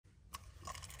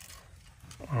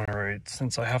Alright,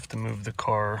 since I have to move the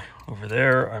car over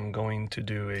there, I'm going to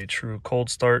do a true cold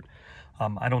start.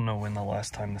 I don't know when the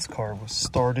last time this car was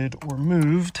started or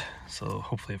moved, so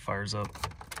hopefully it fires up.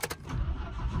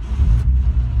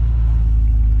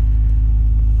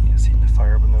 Yeah, seemed to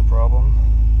fire up with no problem.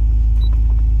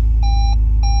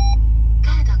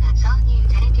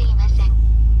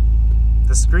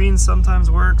 The screen sometimes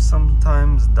works,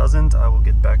 sometimes doesn't. I will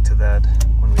get back to that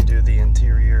when we do the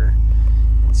interior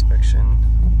inspection.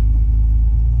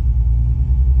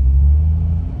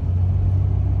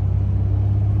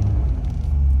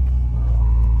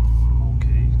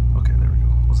 Okay, there we go.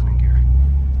 Wasn't in gear.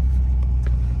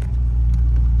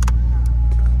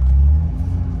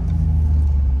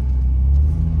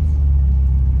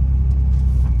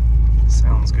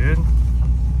 Sounds good.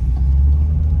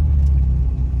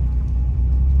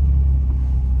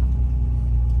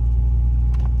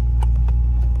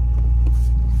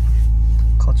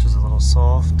 Clutch is a little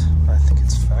soft, but I think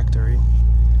it's factory.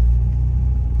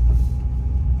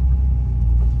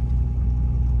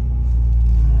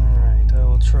 Alright, I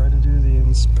will try to do the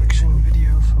inspection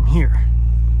video from here.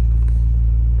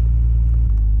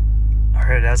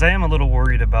 Alright, as I am a little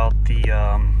worried about the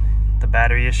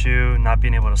battery issue, not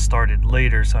being able to start it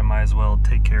later, so I might as well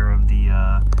take care of the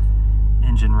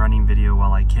engine running video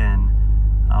while I can.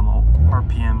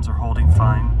 RPMs are holding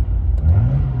fine.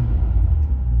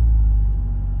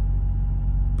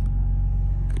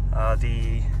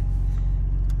 The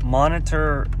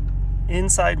monitor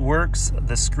inside works.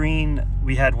 The screen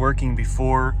we had working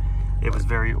before, it was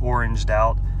very oranged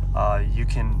out. You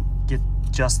can get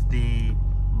just the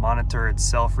monitor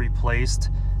itself replaced,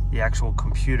 the actual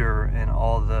computer and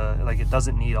all the, like, it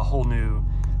doesn't need a whole new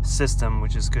system,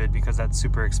 which is good because that's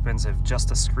super expensive.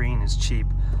 Just a screen is cheap,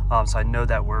 so I know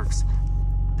that works.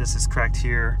 This is correct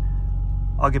here.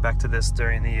 I'll get back to this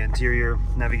during the interior.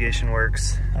 Navigation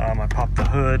works. I popped the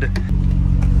hood.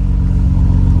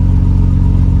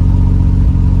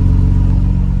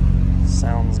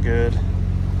 Sounds good.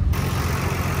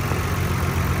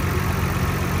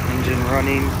 Engine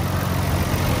running.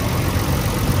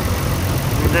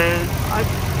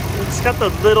 It's got the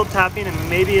little tapping, and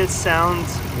maybe it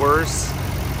sounds worse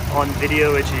on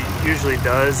video, which it usually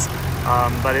does,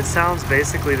 but it sounds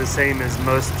basically the same as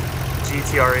most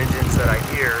GTR engines that I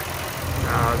hear.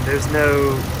 There's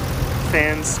no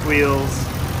fan squeals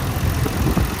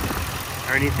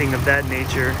or anything of that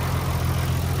nature.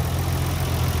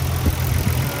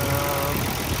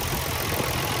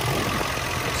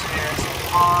 There's some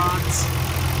pods.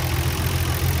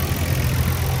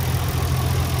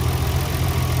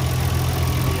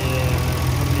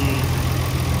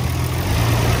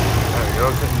 There we go,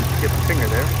 couldn't get the finger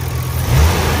there.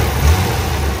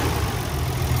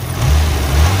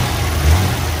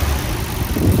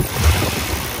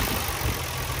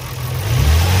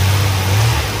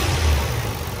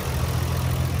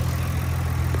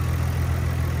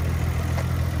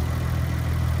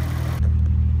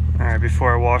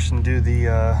 Before I wash and do the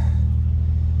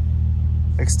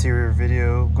exterior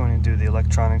video, I'm going to do the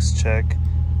electronics check.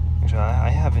 Actually, I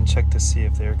haven't checked to see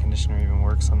if the air conditioner even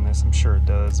works on this. I'm sure it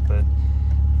does, but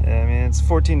yeah, I mean, it's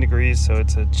 14 degrees, so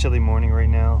it's a chilly morning right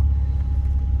now.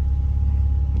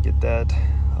 Get that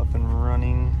up and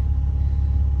running,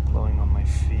 blowing on my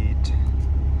feet.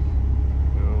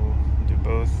 Go do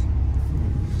both.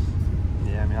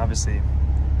 Yeah, I mean, obviously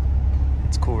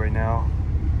it's cool right now.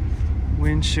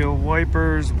 Windshield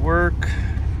wipers work.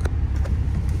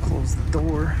 Close the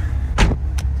door.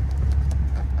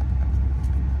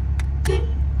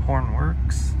 Horn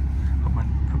works. Hope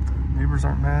the neighbors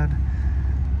aren't mad.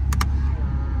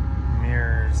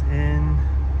 Mirrors in.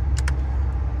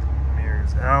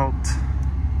 Mirrors out.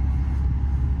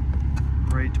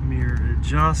 Right mirror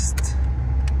adjusts.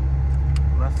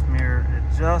 Left mirror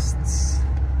adjusts.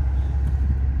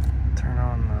 Turn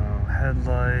on the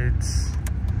headlights.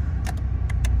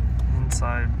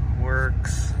 Inside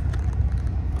works.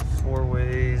 4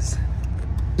 ways.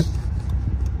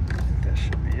 That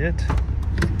should be it.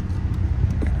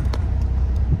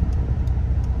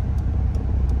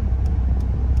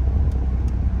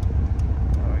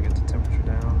 Oh, I get the temperature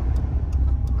down.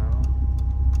 No.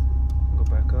 Go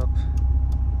back up.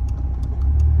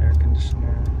 Air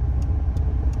conditioner.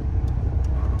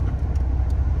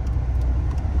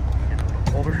 Get a little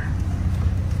colder.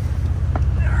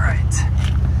 Alright.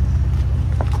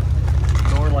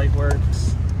 Door light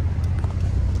works.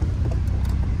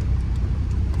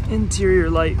 Interior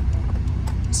light,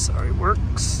 sorry,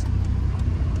 works.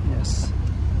 Yes.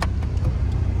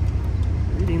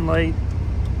 Reading light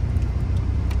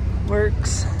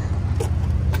works.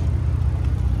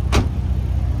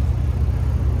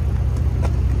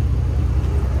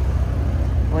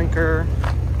 blinker,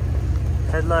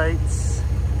 headlights,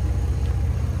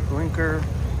 blinker,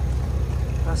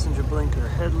 passenger blinker,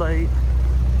 headlight.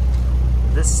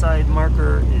 This side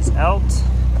marker is out.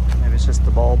 Maybe it's just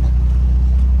the bulb.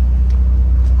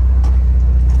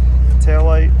 Tail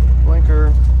light,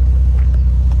 blinker,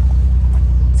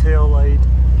 tail light.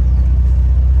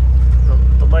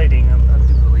 The lighting, I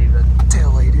do believe that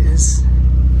tail light is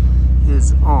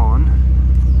on.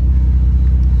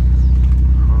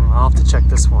 I'll have to check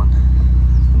this one.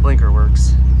 The blinker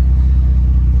works.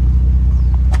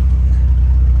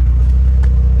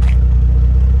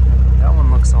 That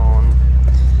one looks on.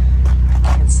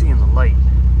 I can't see in the light.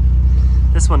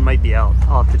 This one might be out.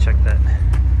 I'll have to check that.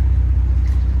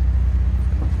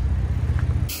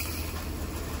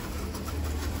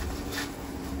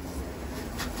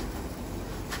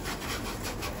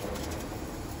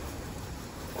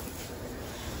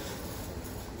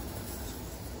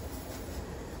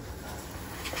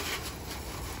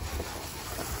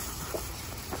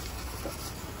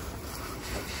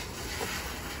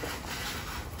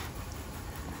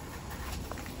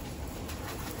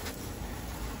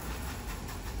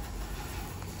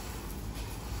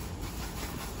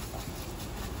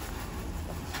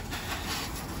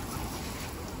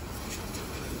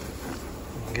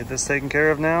 Get this taken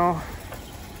care of now.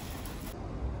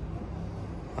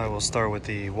 I will start with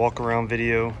the walk around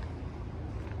video.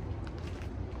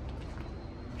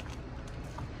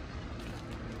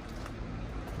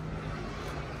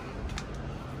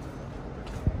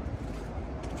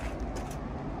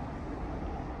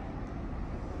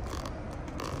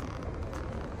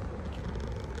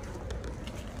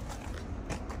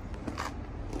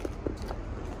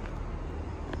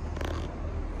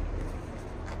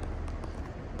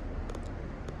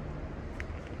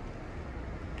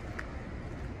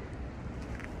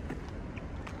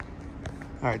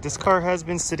 All right, this car has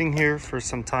been sitting here for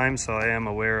some time, so I am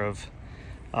aware of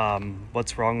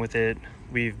what's wrong with it.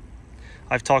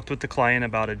 I've talked with the client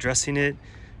about addressing it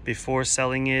before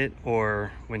selling it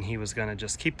or when he was gonna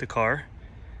just keep the car.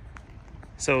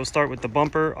 So we'll start with the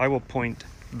bumper. I will point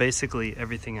basically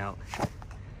everything out.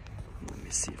 Let me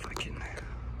see if I can, I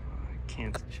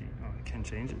can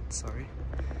change it, sorry.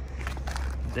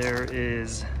 There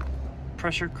is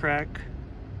pressure crack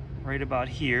right about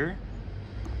here.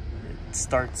 It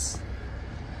starts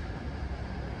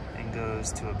and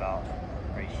goes to about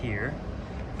right here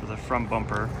for the front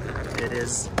bumper. It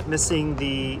is missing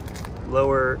the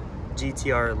lower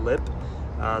GTR lip.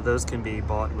 Those can be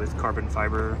bought with carbon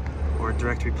fiber or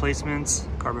direct replacements.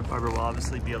 Carbon fiber will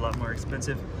obviously be a lot more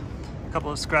expensive. A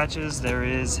couple of scratches. There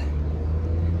is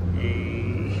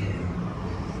a,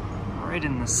 right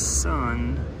in the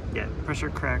sun, yeah, pressure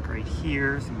crack right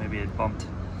here. So maybe it bumped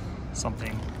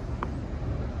something.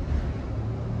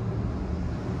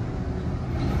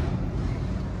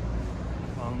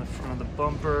 On the front of the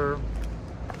bumper.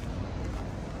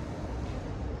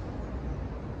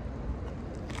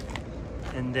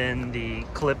 And then the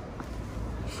clip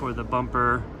for the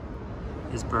bumper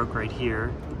is broke right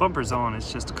here. The bumper's on,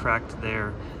 it's just cracked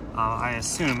there. I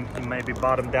assume it might be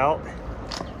bottomed out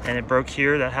and it broke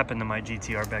here. That happened to my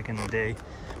GTR back in the day.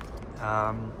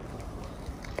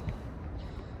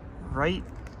 Right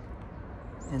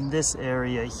in this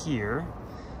area here,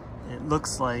 it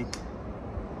looks like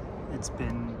it's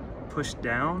been pushed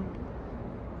down.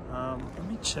 Let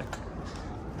me check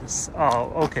this.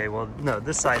 Oh, okay, well, no,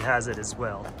 this side has it as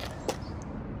well.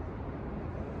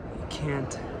 You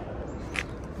can't,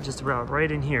 just about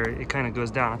right in here, it kind of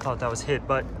goes down. I thought that was hit,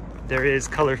 but there is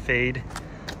color fade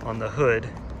on the hood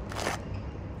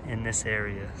in this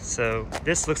area. So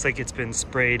this looks like it's been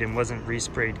sprayed and wasn't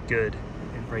resprayed good,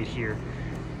 and right here.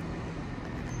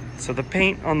 So the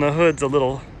paint on the hood's a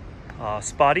little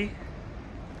spotty.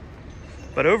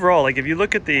 But overall, like if you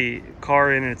look at the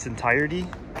car in its entirety,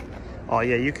 oh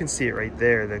yeah, you can see it right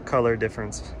there, the color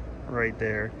difference right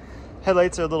there.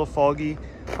 Headlights are a little foggy.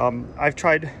 I've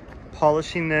tried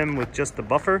polishing them with just the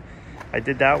buffer. I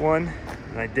did that one,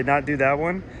 and I did not do that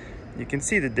one. You can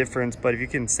see the difference, but if you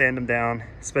can sand them down,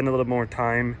 spend a little more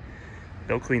time,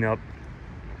 they'll clean up.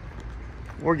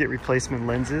 Or get replacement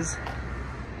lenses.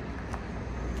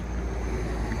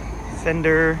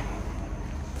 Fender.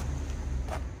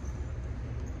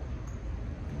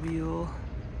 Wheel.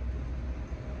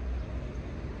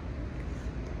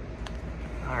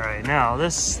 All right, now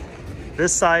this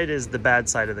side is the bad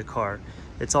side of the car.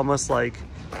 It's almost like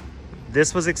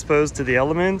this was exposed to the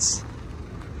elements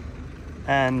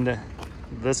and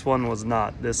this one was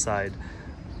not. This side,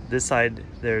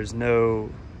 there's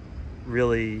no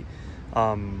really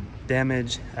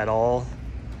damage at all.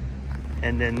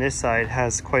 And then this side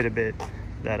has quite a bit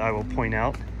that I will point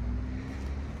out.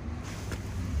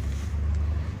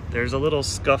 There's a little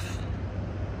scuff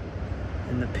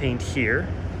in the paint here.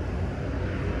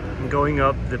 And going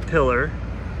up the pillar,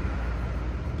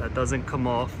 that doesn't come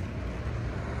off.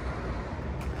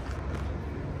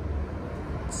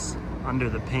 It's under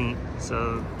the paint.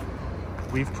 So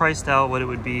we've priced out what it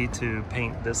would be to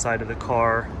paint this side of the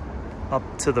car up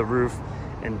to the roof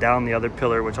and down the other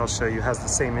pillar, which I'll show you has the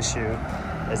same issue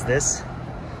as this.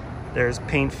 There's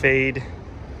paint fade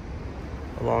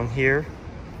along here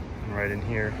and right in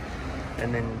here.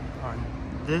 And then on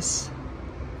this,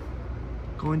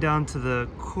 going down to the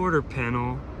quarter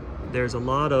panel, there's a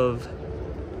lot of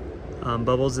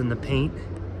bubbles in the paint.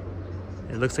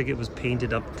 It looks like it was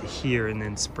painted up to here and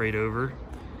then sprayed over.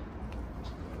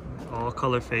 All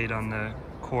color fade on the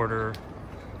quarter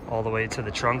all the way to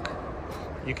the trunk.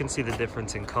 You can see the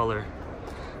difference in color.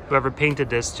 Whoever painted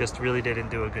this just really didn't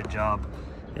do a good job,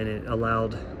 and it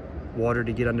allowed water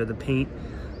to get under the paint,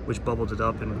 which bubbled it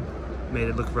up and made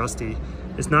it look rusty.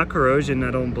 It's not corrosion,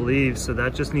 I don't believe, so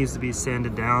that just needs to be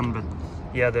sanded down. But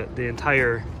yeah, the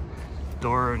entire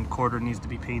door and quarter needs to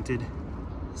be painted.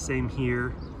 Same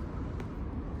here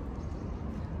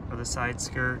for the side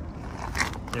skirt.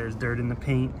 There's dirt in the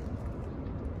paint.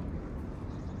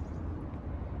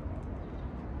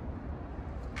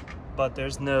 But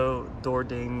there's no door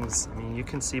dings. I mean, you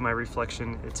can see my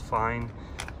reflection, it's fine.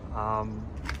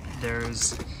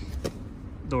 There's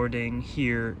door ding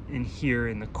here and here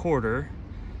in the quarter,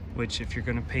 which if you're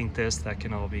gonna paint this, that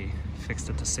can all be fixed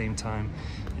at the same time.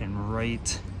 And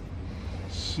right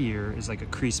here is like a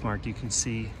crease mark you can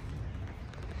see.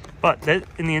 But that,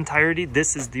 in the entirety,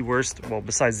 this is the worst, well,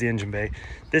 besides the engine bay,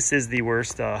 this is the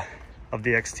worst of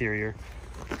the exterior.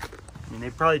 I mean, they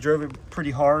probably drove it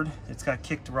pretty hard. It's got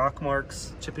kicked rock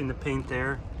marks, chipping the paint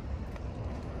there.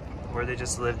 Or they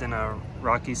just lived in a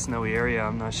rocky, snowy area,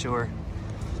 I'm not sure.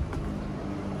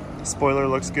 The spoiler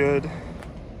looks good.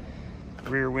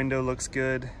 Rear window looks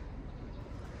good.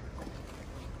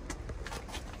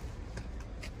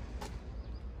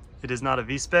 It is not a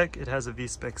V-spec, it has a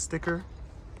V-spec sticker.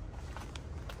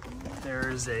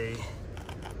 There's a,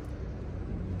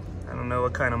 I don't know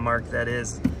what kind of mark that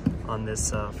is on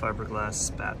this fiberglass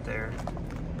spat there.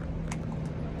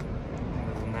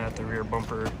 Other than that, the rear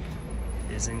bumper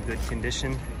is in good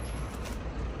condition.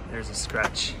 There's a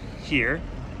scratch here.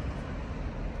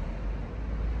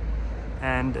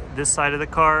 And this side of the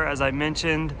car, as I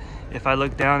mentioned, if I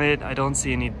look down it, I don't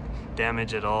see any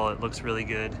damage at all. It looks really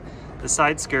good. The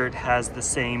side skirt has the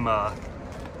same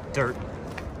dirt.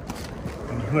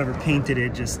 I mean, whoever painted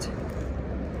it just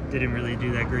didn't really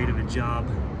do that great of a job.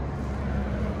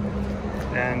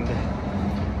 And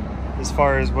as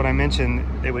far as what I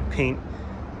mentioned, they would paint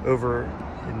over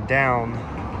and down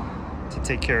to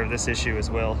take care of this issue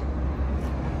as well.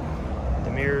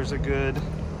 The mirrors are good.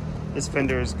 This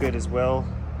fender is good as well.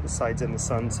 The side's in the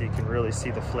sun, so you can really see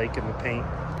the flake in the paint.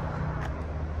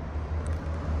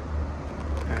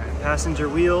 All right, passenger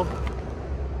wheel.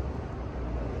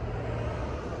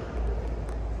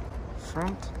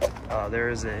 Front. There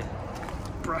is a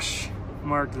brush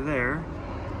mark there.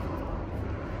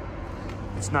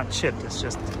 It's not chipped, it's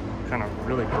just kind of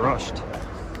really brushed.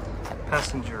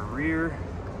 Passenger rear.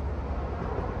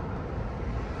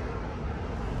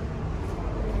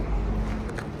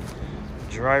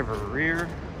 Driver rear.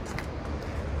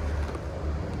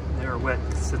 They're wet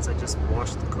since I just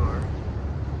washed the car.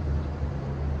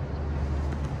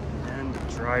 And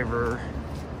driver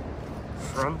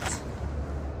front.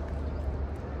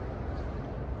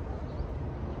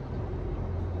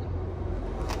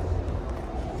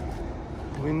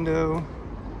 Window,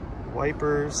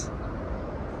 wipers,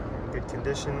 good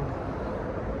condition.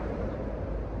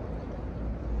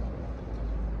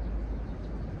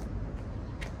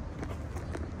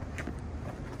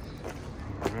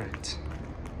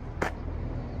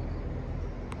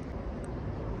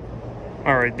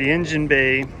 All right, the engine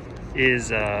bay is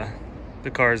the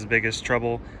car's biggest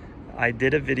trouble. I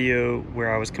did a video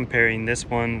where I was comparing this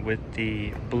one with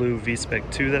the blue V-Spec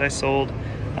 2 that I sold.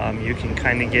 You can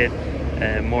kind of get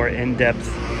a more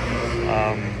in-depth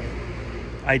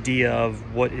idea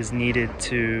of what is needed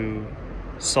to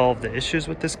solve the issues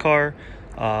with this car.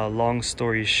 Long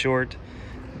story short,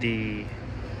 the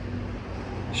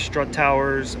strut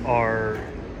towers are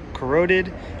corroded,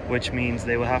 which means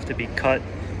they will have to be cut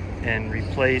and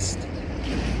replaced.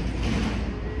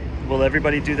 Will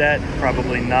everybody do that?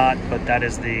 Probably not, but that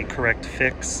is the correct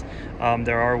fix.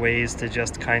 There are ways to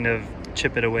just kind of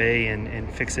chip it away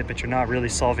and fix it, but you're not really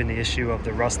solving the issue of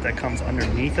the rust that comes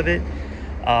underneath of it.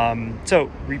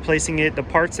 So replacing it, the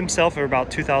parts themselves are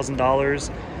about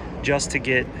 $2,000 just to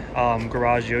get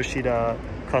Garage Yoshida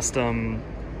custom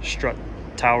strut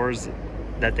towers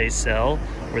that they sell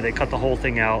where they cut the whole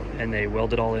thing out and they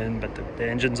weld it all in, but the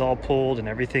engine's all pulled and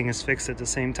everything is fixed at the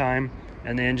same time,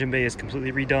 and the engine bay is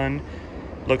completely redone,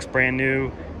 looks brand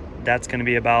new. That's going to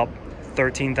be about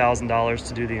 $13,000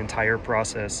 to do the entire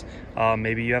process.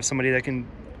 Maybe you have somebody that can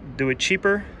do it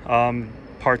cheaper.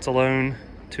 Parts alone,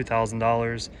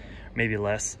 $2,000, maybe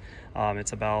less.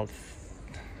 It's about,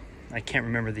 I can't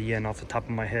remember the yen off the top of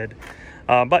my head.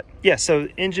 But yeah, so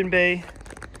engine bay,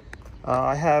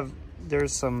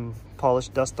 there's some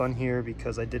polished dust on here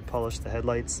because I did polish the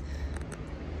headlights.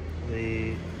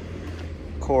 The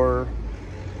core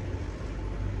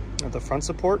of the front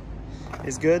support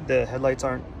is good. The headlights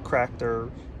aren't cracked or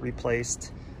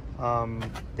replaced.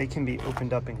 They can be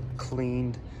opened up and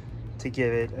cleaned to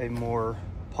give it a more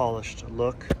polished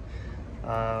look.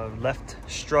 Left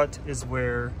strut is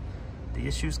where the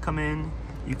issues come in.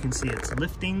 You can see it's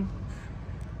lifting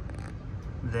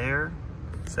there,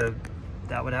 so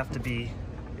that would have to be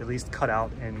at least cut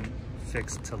out and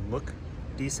fixed to look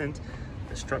decent.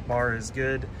 The strut bar is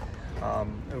good.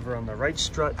 Over on the right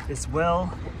strut as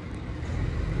well,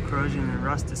 corrosion and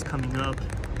rust is coming up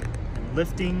and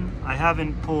lifting. I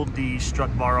haven't pulled the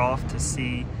strut bar off to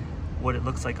see what it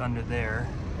looks like under there,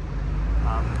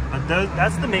 but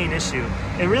that's the main issue.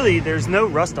 And really, there's no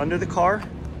rust under the car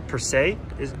per se.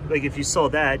 Like, if you saw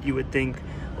that, you would think,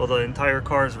 well, the entire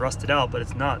car is rusted out, but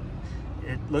it's not.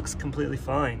 It looks completely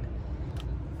fine.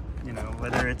 You know,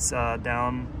 whether it's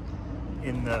down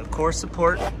in the core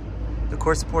support, the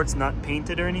core support's not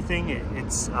painted or anything.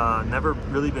 It's never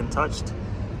really been touched.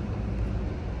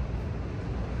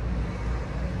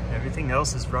 Everything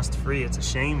else is rust free. It's a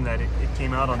shame that it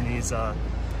came out on these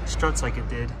struts like it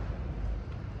did.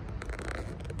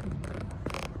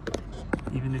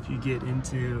 Even if you get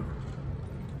into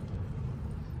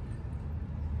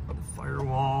the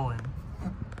firewall and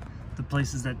the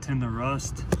places that tend to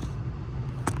rust,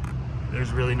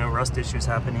 there's really no rust issues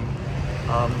happening.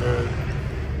 The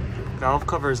valve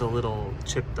cover is a little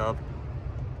chipped up.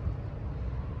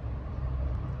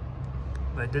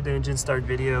 But I did the engine start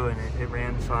video and it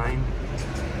ran fine.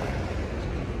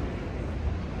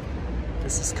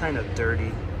 This is kind of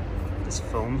dirty, this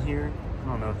foam here. I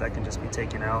don't know if that can just be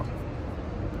taken out.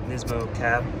 Nismo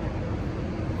cap.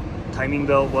 Timing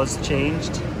belt was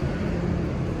changed.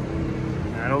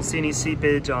 I don't see any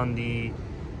seepage on the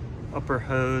upper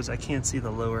hose. I can't see the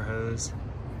lower hose.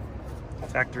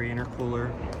 Factory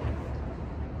intercooler.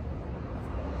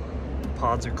 The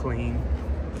pods are clean.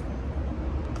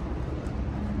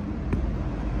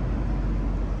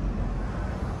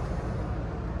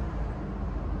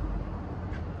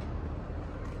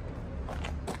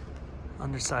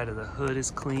 Underside of the hood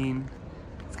is clean.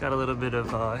 It's got a little bit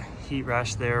of heat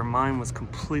rash there. Mine was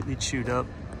completely chewed up.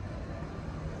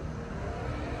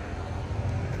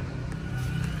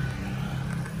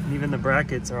 And even the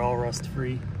brackets are all rust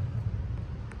free.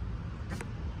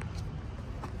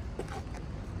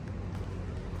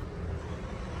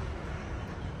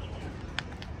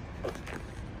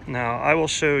 Now I will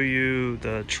show you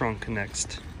the trunk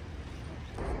next.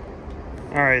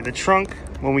 All right, the trunk,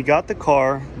 when we got the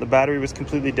car, the battery was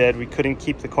completely dead. We couldn't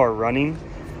keep the car running.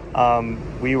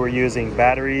 We were using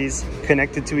batteries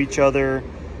connected to each other,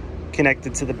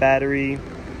 connected to the battery.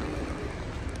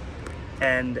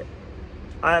 And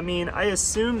I mean, I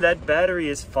assume that battery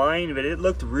is fine, but it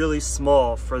looked really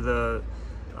small for the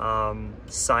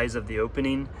size of the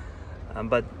opening.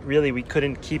 But really, we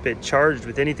couldn't keep it charged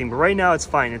with anything. But right now, it's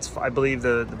fine. I believe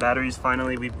the battery's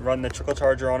finally, we've run the trickle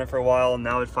charger on it for a while, and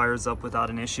now it fires up without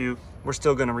an issue. We're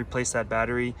still gonna replace that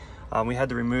battery. We had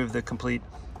to remove the complete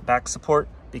back support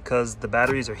because the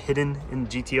batteries are hidden in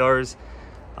GTRs.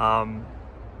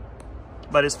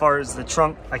 But as far as the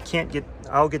trunk,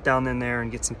 I'll get down in there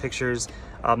and get some pictures.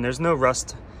 There's no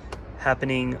rust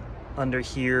happening under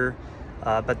here,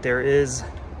 but there is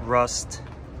rust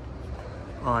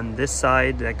on this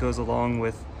side that goes along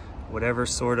with whatever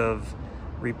sort of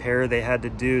repair they had to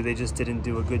do. They just didn't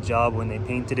do a good job when they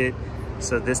painted it.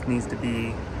 So this needs to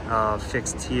be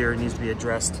fixed here. It needs to be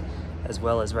addressed, as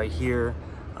well as right here.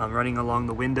 Running along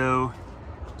the window,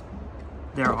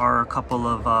 there are a couple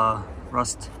of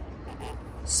rust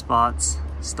spots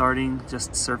starting,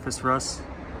 just surface rust.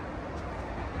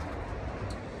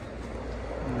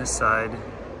 On this side,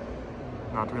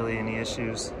 not really any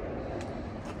issues.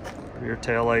 Rear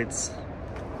taillights,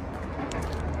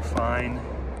 fine.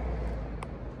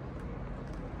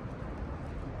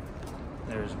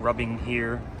 There's rubbing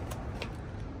here.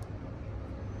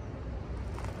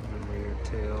 And rear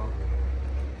tail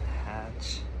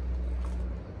hatch.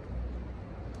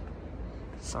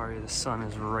 Sorry, the sun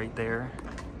is right there.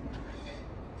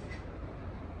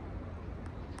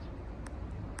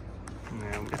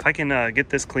 if I can get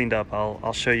this cleaned up,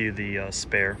 I'll show you the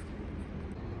spare.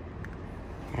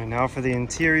 And now for the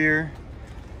interior.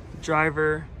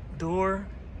 Driver door.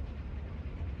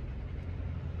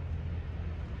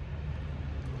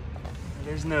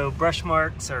 There's no brush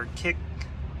marks or kick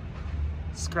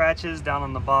scratches down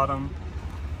on the bottom.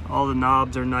 All the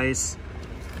knobs are nice.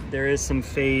 There is some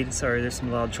fade. Sorry, there's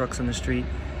some loud trucks on the street.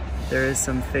 There is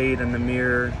some fade on the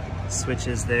mirror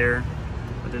switches there,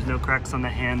 but there's no cracks on the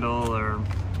handle or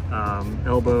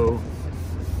elbow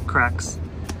cracks,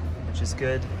 which is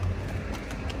good.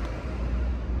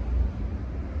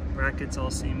 Brackets all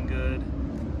seem good.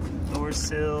 Door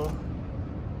sill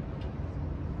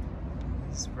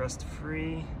is rust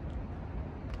free.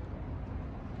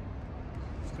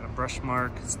 It's got a brush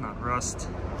mark, it's not rust.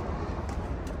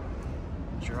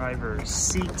 Driver's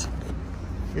seat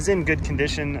is in good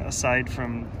condition aside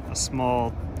from a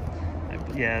small,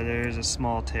 yeah, there's a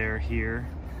small tear here.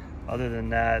 Other than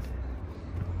that,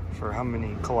 for how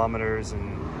many kilometers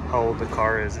and how old the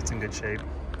car is, it's in good shape.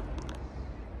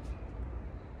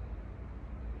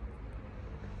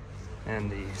 And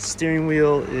the steering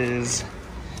wheel is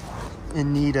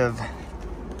in need of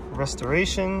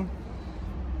restoration.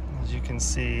 As you can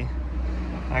see,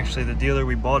 actually the dealer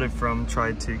we bought it from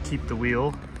tried to keep the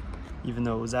wheel, even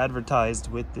though it was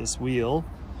advertised with this wheel.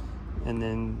 And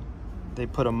then they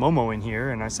put a Momo in here,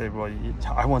 and I said, well,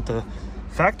 I want the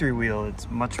factory wheel. It's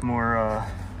much more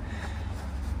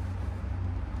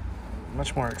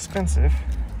expensive.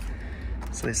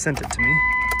 So they sent it to me.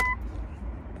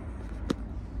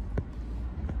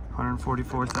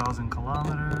 144,000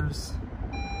 kilometers.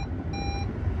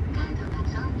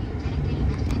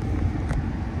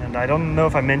 And I don't know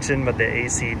if I mentioned, but the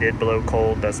AC did blow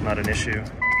cold. That's not an issue.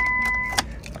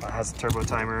 It has a turbo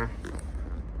timer,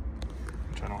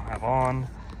 which I don't have on.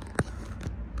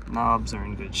 Knobs are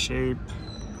in good shape,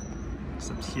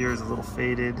 except here is a little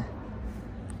faded.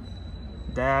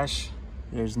 Dash,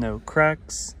 there's no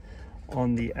cracks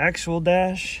on the actual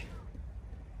dash.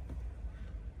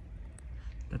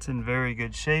 That's in very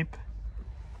good shape.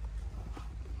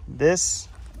 This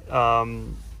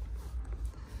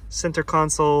center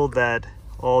console that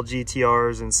all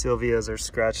GTRs and Silvias are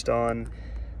scratched on,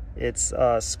 it's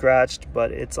scratched,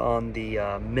 but it's on the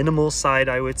minimal side,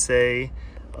 I would say,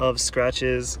 of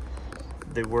scratches.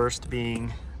 The worst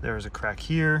being there's a crack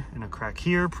here and a crack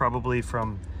here, probably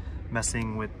from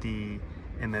messing with the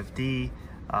MFD.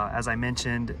 As I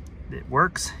mentioned, it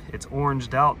works. It's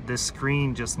oranged out. This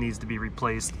screen just needs to be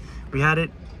replaced. We had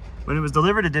it when it was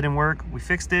delivered, it didn't work. We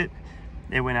fixed it,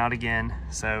 it went out again.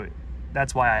 So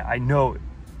that's why I know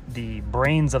the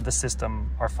brains of the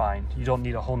system are fine. You don't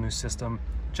need a whole new system,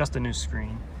 just a new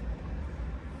screen.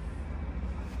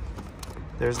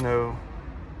 There's no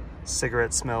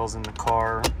cigarette smells in the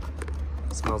car.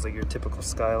 It smells like your typical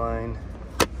Skyline.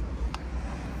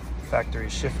 Factory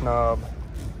shift knob,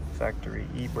 factory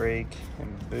e-brake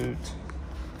and boot.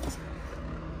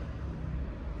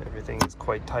 Everything is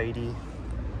quite tidy.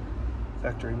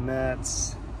 Factory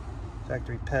mats,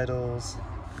 factory pedals.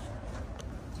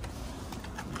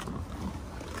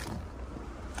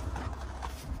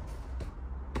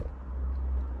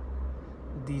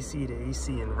 DC to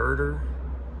AC inverter.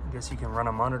 I guess you can run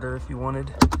a monitor if you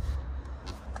wanted.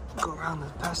 Go around the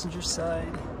passenger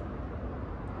side.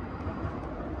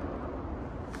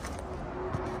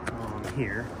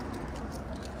 Here.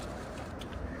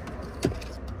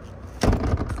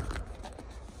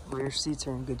 Rear seats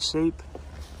are in good shape,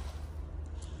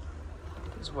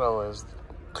 as well as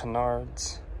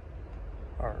canards,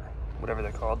 or whatever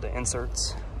they're called, the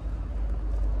inserts.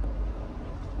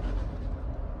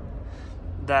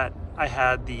 That I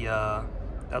had the,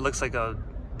 that looks like a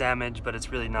damage, but it's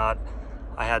really not.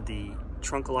 I had the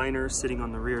trunk liner sitting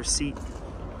on the rear seat.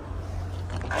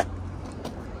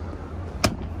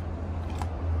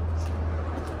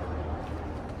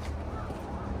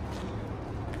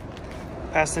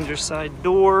 Passenger side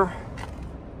door.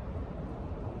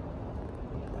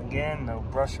 Again, no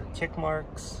brush or kick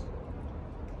marks.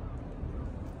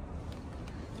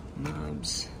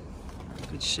 Knobs,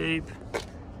 good shape.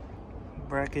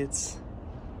 Brackets,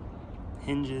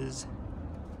 hinges,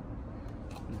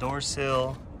 door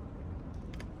sill.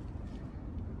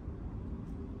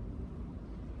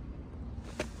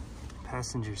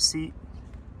 Passenger seat,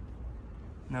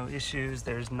 no issues.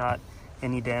 There's not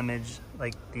any damage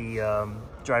like the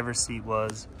driver's seat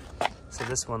was. So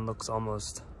this one looks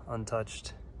almost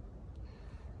untouched.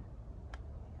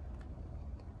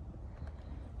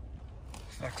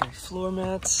 Factory floor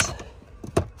mats,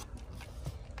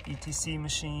 ETC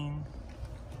machine.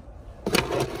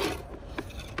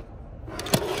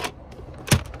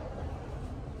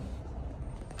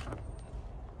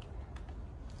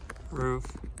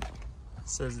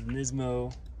 says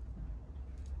Nismo.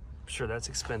 I'm sure that's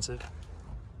expensive.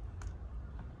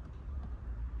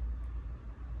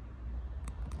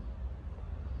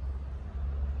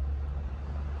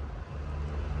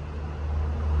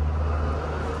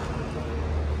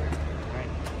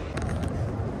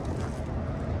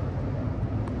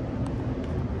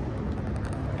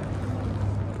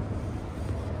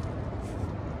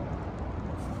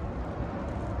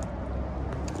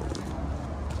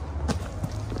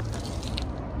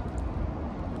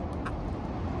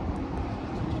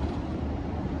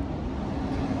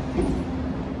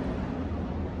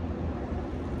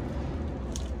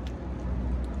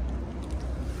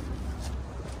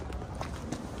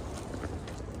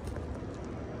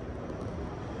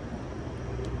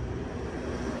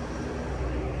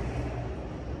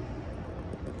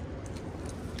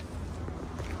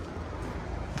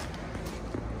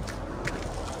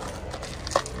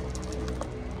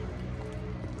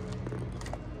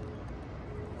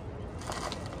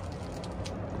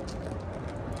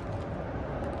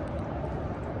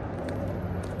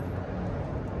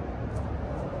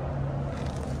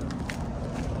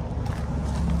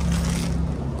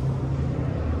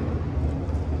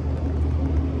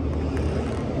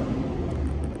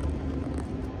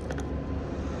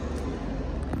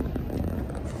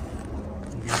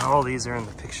 All these are in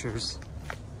the pictures.